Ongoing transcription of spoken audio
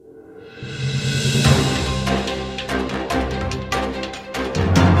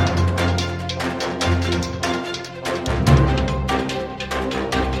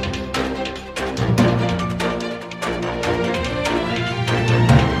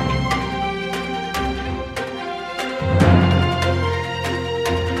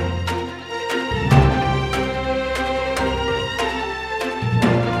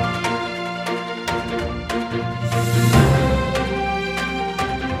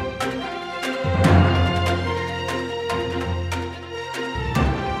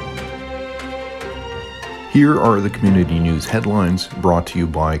Here are the community news headlines brought to you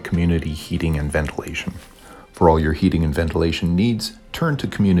by Community Heating and Ventilation. For all your heating and ventilation needs, turn to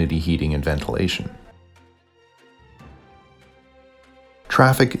Community Heating and Ventilation.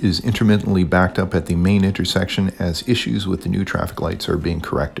 Traffic is intermittently backed up at the main intersection as issues with the new traffic lights are being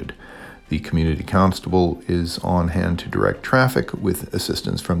corrected. The community constable is on hand to direct traffic with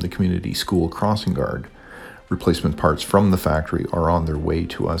assistance from the community school crossing guard. Replacement parts from the factory are on their way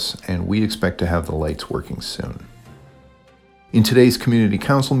to us, and we expect to have the lights working soon. In today's community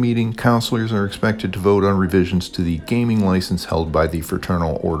council meeting, councillors are expected to vote on revisions to the gaming license held by the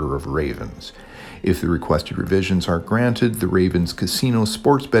Fraternal Order of Ravens. If the requested revisions are granted, the Ravens casino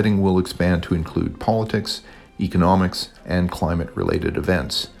sports betting will expand to include politics, economics, and climate-related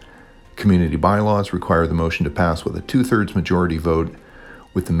events. Community bylaws require the motion to pass with a 2/3 majority vote.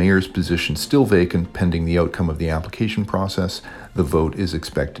 With the mayor's position still vacant pending the outcome of the application process, the vote is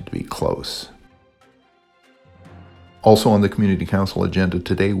expected to be close. Also on the Community Council agenda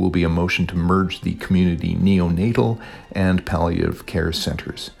today will be a motion to merge the community neonatal and palliative care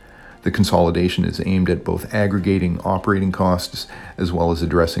centers. The consolidation is aimed at both aggregating operating costs as well as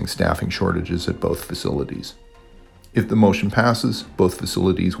addressing staffing shortages at both facilities. If the motion passes, both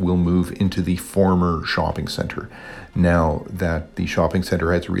facilities will move into the former shopping center, now that the shopping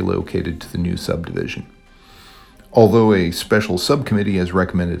center has relocated to the new subdivision. Although a special subcommittee has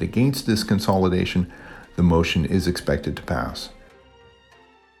recommended against this consolidation, the motion is expected to pass.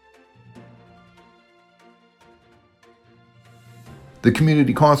 The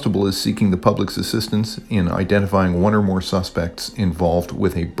community constable is seeking the public's assistance in identifying one or more suspects involved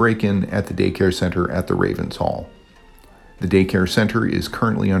with a break-in at the daycare center at the Ravens Hall. The daycare center is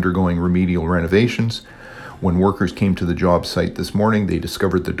currently undergoing remedial renovations. When workers came to the job site this morning, they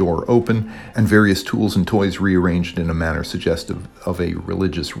discovered the door open and various tools and toys rearranged in a manner suggestive of a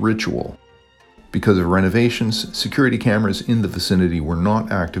religious ritual. Because of renovations, security cameras in the vicinity were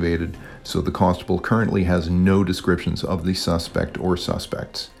not activated, so the constable currently has no descriptions of the suspect or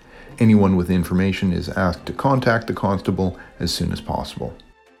suspects. Anyone with information is asked to contact the constable as soon as possible.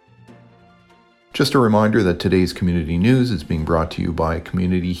 Just a reminder that today's community news is being brought to you by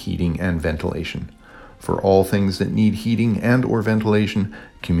Community Heating and Ventilation. For all things that need heating and or ventilation,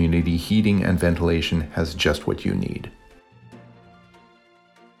 Community Heating and Ventilation has just what you need.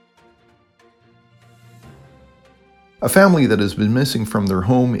 A family that has been missing from their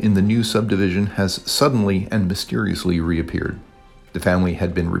home in the new subdivision has suddenly and mysteriously reappeared. The family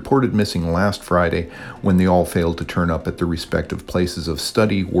had been reported missing last Friday when they all failed to turn up at their respective places of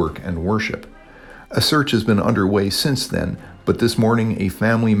study, work, and worship. A search has been underway since then, but this morning a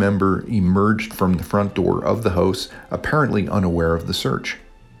family member emerged from the front door of the house, apparently unaware of the search.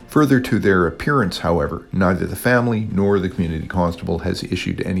 Further to their appearance, however, neither the family nor the community constable has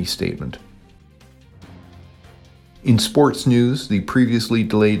issued any statement. In sports news, the previously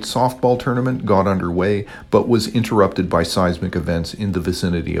delayed softball tournament got underway, but was interrupted by seismic events in the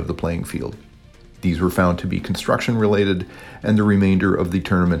vicinity of the playing field. These were found to be construction-related, and the remainder of the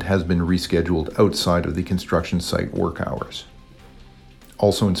tournament has been rescheduled outside of the construction site work hours.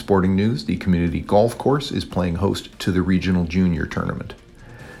 Also in sporting news, the community golf course is playing host to the regional junior tournament.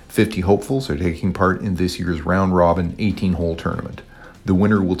 50 hopefuls are taking part in this year's round-robin 18-hole tournament. The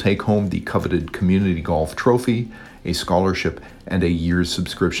winner will take home the coveted community golf trophy, a scholarship, and a year's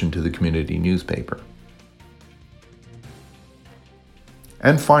subscription to the community newspaper.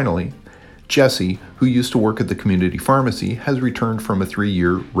 And finally, Jesse, who used to work at the community pharmacy, has returned from a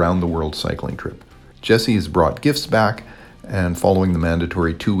 3-year round-the-world cycling trip. Jesse has brought gifts back, and following the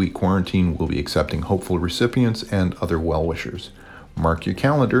mandatory 2-week quarantine, will be accepting hopeful recipients and other well-wishers. Mark your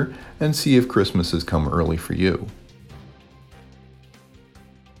calendar and see if Christmas has come early for you.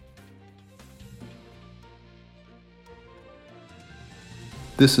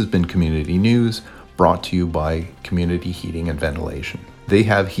 This has been Community News, brought to you by Community Heating and Ventilation. They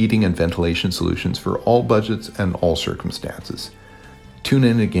have heating and ventilation solutions for all budgets and all circumstances. Tune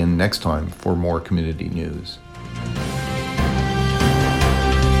in again next time for more community news.